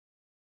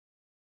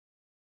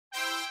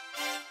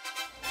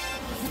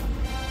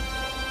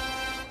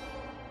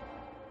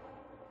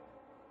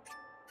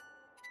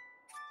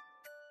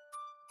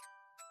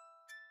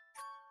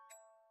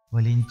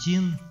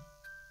Валентин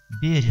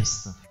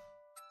Берестов.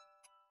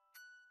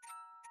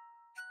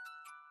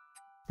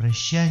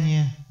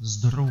 Прощание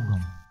с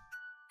другом.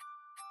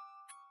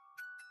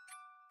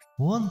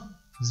 Он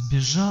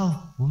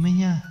сбежал у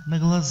меня на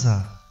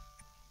глазах.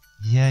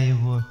 Я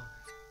его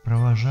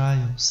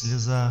провожаю в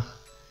слезах.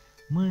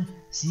 Мы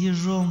с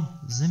ежом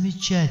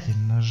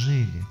замечательно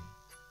жили,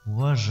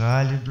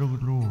 уважали друг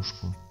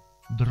дружку,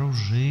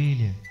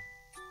 дружили.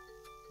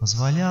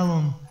 Позволял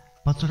он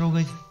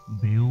потрогать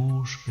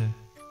брюшко,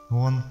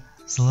 он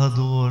с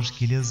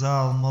ладошки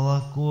лизал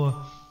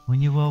молоко, у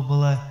него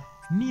была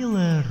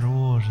милая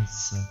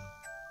рожица.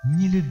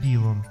 Не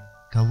любил он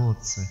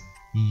колоться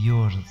и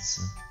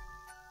ежиться.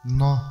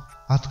 Но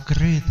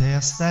открытой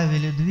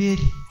оставили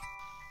дверь,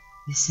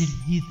 и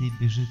сердитый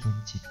бежит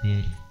он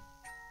теперь,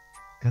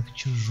 как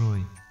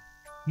чужой,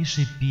 и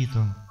шипит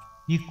он,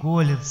 и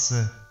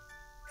колется.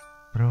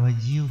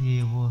 Проводил я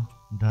его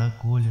до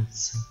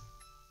околицы,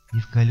 и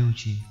в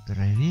колючей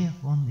траве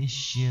он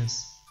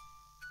исчез,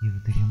 и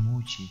в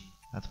дремучий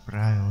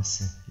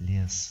отправился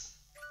лес.